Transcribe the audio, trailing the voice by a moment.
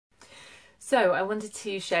So I wanted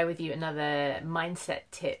to share with you another mindset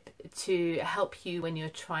tip to help you when you're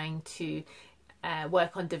trying to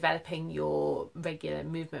work on developing your regular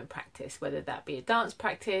movement practice, whether that be a dance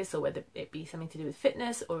practice or whether it be something to do with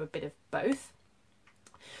fitness or a bit of both.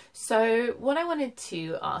 So what I wanted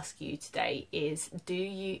to ask you today is, do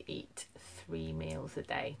you eat 3 meals a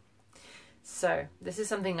day? So this is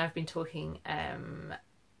something I've been talking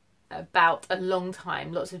about a long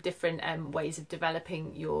time. Lots of different ways of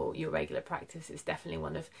developing your regular practice. It's definitely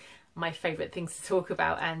one of my favourite things to talk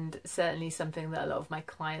about, and certainly something that a lot of my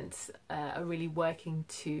clients are really working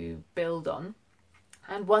to build on.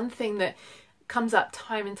 And one thing that comes up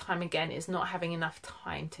time and time again is not having enough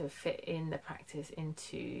time to fit in the practice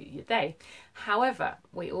into your day. However,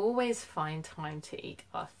 we always find time to eat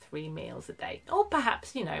our 3 meals a day. Or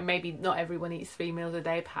perhaps, maybe not everyone eats 3 meals a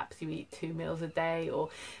day. Perhaps you eat 2 meals a day, or,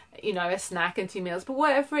 a snack and 2 meals. But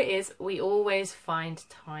whatever it is, we always find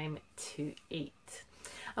time to eat.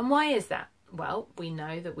 And why is that? Well, we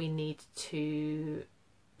know that we need to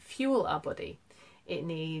fuel our body. It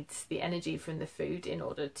needs the energy from the food in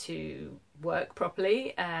order to work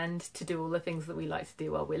properly and to do all the things that we like to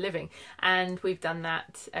do while we're living. And we've done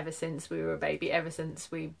that ever since we were a baby,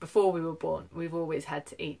 before we were born. We've always had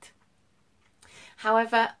to eat.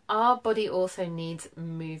 However, our body also needs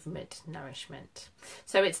movement nourishment.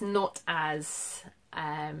 So it's not as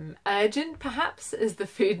urgent perhaps as the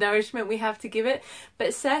food nourishment we have to give it,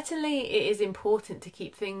 but certainly it is important to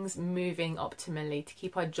keep things moving optimally, to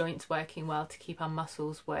keep our joints working well, to keep our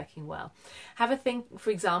muscles working well. Have a think, for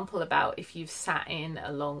example, about if you've sat in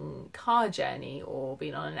a long car journey or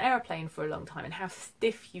been on an aeroplane for a long time and how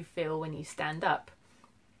stiff you feel when you stand up.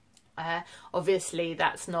 Obviously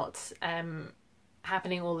that's not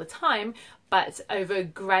happening all the time, but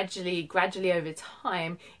gradually over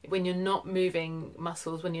time, when you're not moving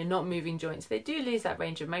muscles, when you're not moving joints, they do lose that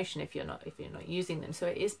range of motion if you're not using them. So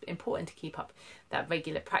it is important to keep up that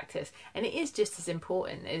regular practice, and it is just as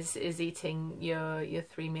important as eating your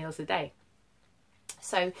 3 meals a day.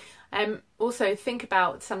 So also think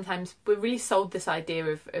about, sometimes we're really sold this idea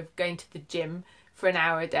of going to the gym for an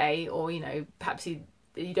hour a day, or perhaps you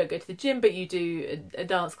don't go to the gym but you do a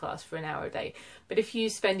dance class for an hour a day. But if you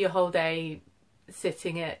spend your whole day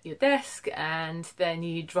sitting at your desk and then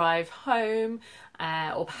you drive home,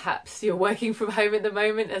 or perhaps you're working from home at the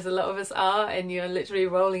moment, as a lot of us are, and you're literally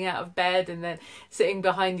rolling out of bed and then sitting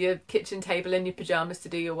behind your kitchen table in your pajamas to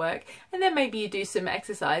do your work, and then maybe you do some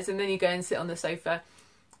exercise and then you go and sit on the sofa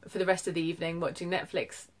for the rest of the evening watching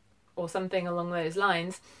Netflix or something along those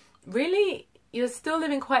lines, really you're still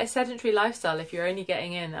living quite a sedentary lifestyle if you're only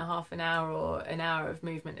getting in a half an hour or an hour of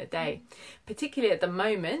movement a day. Particularly at the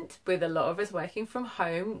moment, with a lot of us working from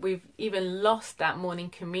home, we've even lost that morning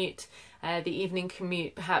commute, the evening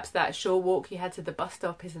commute. Perhaps that short walk you had to the bus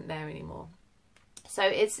stop isn't there anymore. So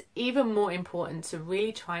it's even more important to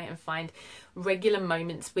really try and find regular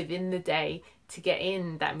moments within the day to get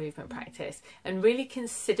in that movement practice, and really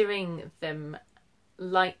considering them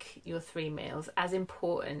like your 3 meals, as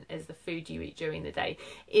important as the food you eat during the day,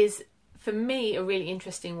 is for me a really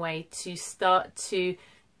interesting way to start to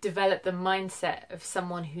develop the mindset of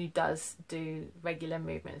someone who does do regular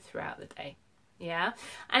movement throughout the day. Yeah,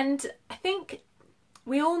 and I think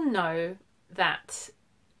we all know that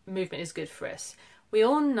movement is good for us. We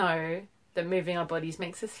all know that moving our bodies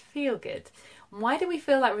makes us feel good. Why do we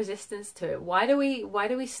feel like resistance to it? Why do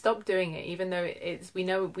we stop doing it, even though we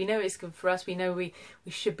know it's good for us? We know we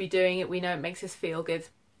should be doing it. We know it makes us feel good.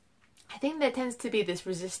 I think there tends to be this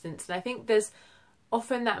resistance, and I think there's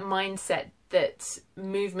often that mindset that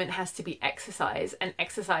movement has to be exercise, and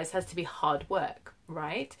exercise has to be hard work,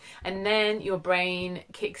 right? And then your brain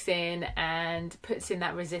kicks in and puts in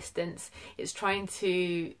that resistance. It's trying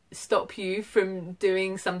to stop you from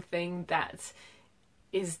doing something that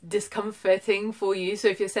is discomforting for you. So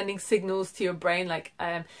if you're sending signals to your brain, like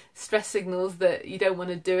stress signals that you don't want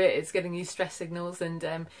to do it, it's getting you stress signals, and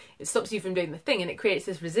it stops you from doing the thing, and it creates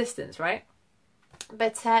this resistance, right?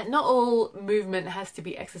 But not all movement has to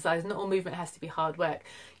be exercise. Not all movement has to be hard work.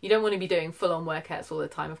 You don't want to be doing full-on workouts all the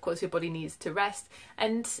time. Of course, your body needs to rest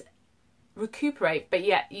and recuperate, but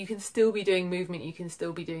yet you can still be doing movement. You can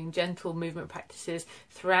still be doing gentle movement practices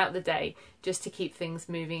throughout the day, just to keep things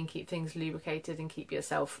moving, keep things lubricated, and keep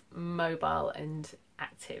yourself mobile and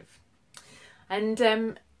active.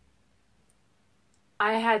 And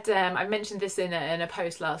I mentioned this in a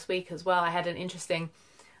post last week as well. I had an interesting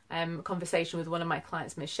conversation with one of my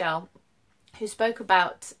clients, Michelle, who spoke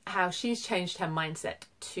about how she's changed her mindset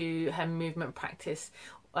to her movement practice,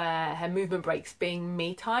 her movement breaks being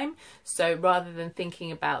me time. So rather than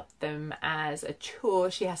thinking about them as a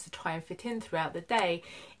chore she has to try and fit in throughout the day,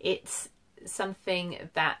 it's something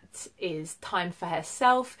that is time for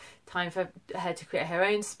herself, time for her to create her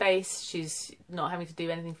own space. She's not having to do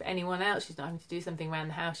anything for anyone else. She's not having to do something around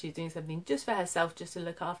the house. She's doing something just for herself, just to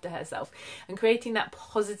look after herself. And creating that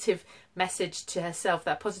positive message to herself,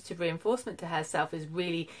 that positive reinforcement to herself, is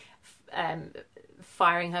really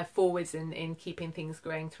firing her forwards in keeping things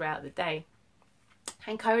growing throughout the day.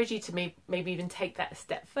 I encourage you to maybe even take that a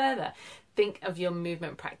step further. Think of your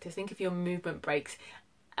movement practice. Think of your movement breaks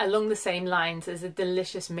along the same lines as a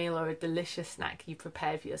delicious meal or a delicious snack you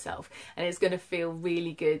prepared for yourself, and it's going to feel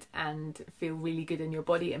really good and feel really good in your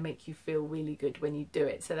body and make you feel really good when you do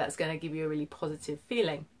it. So that's going to give you a really positive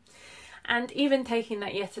feeling. And even taking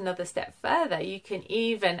that yet another step further, you can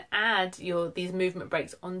even add these movement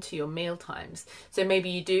breaks onto your meal times. So maybe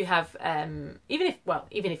you do have, even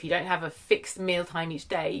if you don't have a fixed meal time each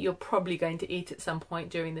day, you're probably going to eat at some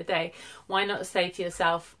point during the day. Why not say to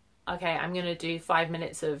yourself, okay, I'm going to do 5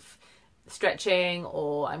 minutes of stretching,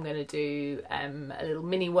 or I'm going to do a little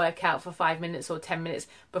mini workout for 5 minutes or 10 minutes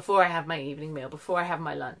before I have my evening meal, before I have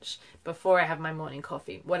my lunch, before I have my morning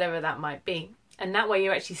coffee, whatever that might be. And that way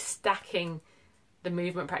you're actually stacking the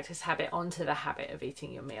movement practice habit onto the habit of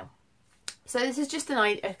eating your meal. So this is just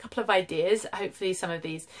a couple of ideas. Hopefully some of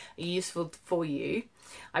these are useful for you.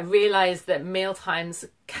 I realise that meal times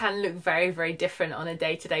can look very, very different on a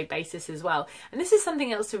day-to-day basis as well. And this is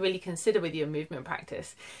something else to really consider with your movement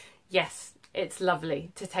practice. Yes, it's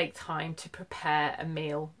lovely to take time to prepare a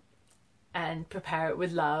meal and prepare it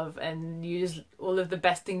with love and use all of the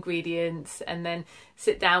best ingredients, and then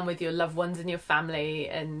sit down with your loved ones and your family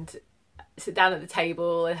and sit down at the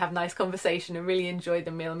table and have nice conversation and really enjoy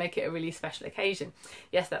the meal and make it a really special occasion.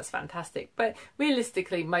 Yes, that's fantastic. But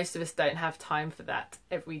realistically, most of us don't have time for that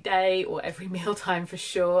every day or every meal time for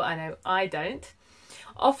sure. I know I don't.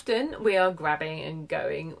 Often we are grabbing and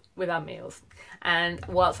going with our meals, and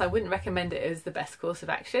whilst I wouldn't recommend it as the best course of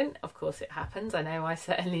action, of course it happens. I know I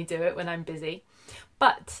certainly do it when I'm busy,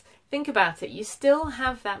 but think about it. You still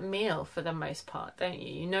have that meal for the most part, don't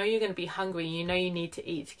you? You know you're going to be hungry. You know you need to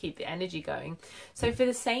eat to keep the energy going. So for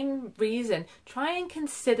the same reason, try and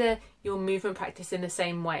consider your movement practice in the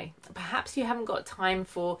same way. Perhaps you haven't got time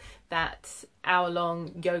for that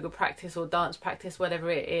hour-long yoga practice or dance practice, whatever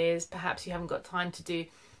it is. Perhaps you haven't got time to do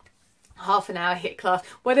half an hour HIIT class,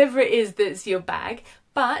 whatever it is that's your bag.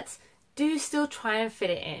 But do still try and fit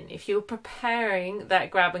it in. If you're preparing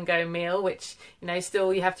that grab and go meal, which, you know,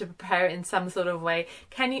 still you have to prepare it in some sort of way,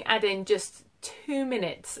 can you add in just 2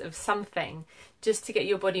 minutes of something just to get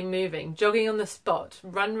your body moving? Jogging on the spot,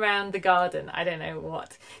 run round the garden, I don't know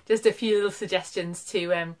what. Just a few little suggestions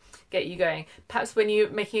to get you going. Perhaps when you're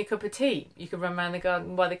making a cup of tea, you can run around the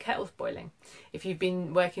garden while the kettle's boiling. If you've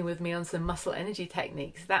been working with me on some muscle energy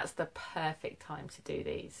techniques, that's the perfect time to do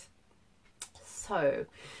these. So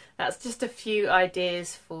that's just a few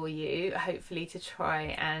ideas for you, hopefully to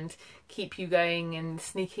try and keep you going and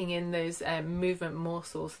sneaking in those movement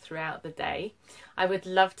morsels throughout the day. I would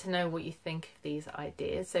love to know what you think of these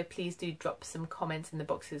ideas, so please do drop some comments in the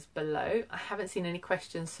boxes below. I haven't seen any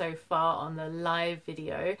questions so far on the live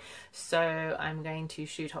video, so I'm going to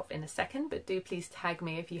shoot off in a second, but do please tag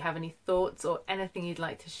me if you have any thoughts or anything you'd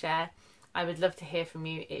like to share. I would love to hear from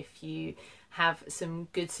you if you have some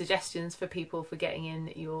good suggestions for people for getting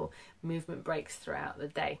in your movement breaks throughout the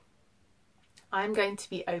day. I'm going to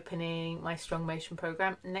be opening my Strong Motion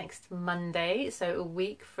program next Monday, so a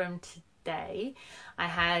week from today. I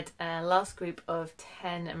had a last group of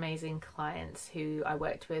 10 amazing clients who I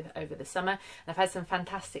worked with over the summer, and I've had some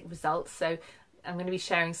fantastic results. So I'm going to be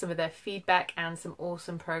sharing some of their feedback and some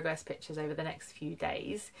awesome progress pictures over the next few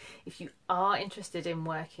days. If you are interested in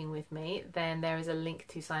working with me, then there is a link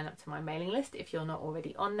to sign up to my mailing list. If you're not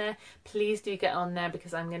already on there, please do get on there,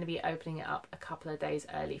 because I'm going to be opening it up a couple of days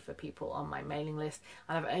early for people on my mailing list,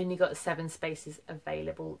 and I've only got 7 spaces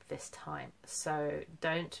available this time, so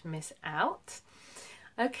don't miss out.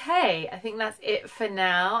 Okay, I think that's it for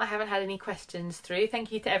now. I haven't had any questions through.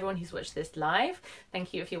 Thank you to everyone who's watched this live.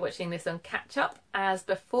 Thank you if you're watching this on catch up. As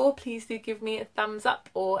before, please do give me a thumbs up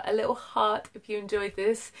or a little heart if you enjoyed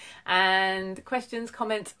this. And questions,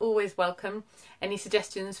 comments, always welcome. Any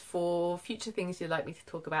suggestions for future things you'd like me to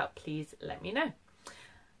talk about, please let me know.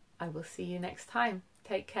 I will see you next time.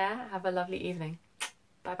 Take care. Have a lovely evening.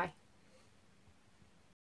 Bye bye.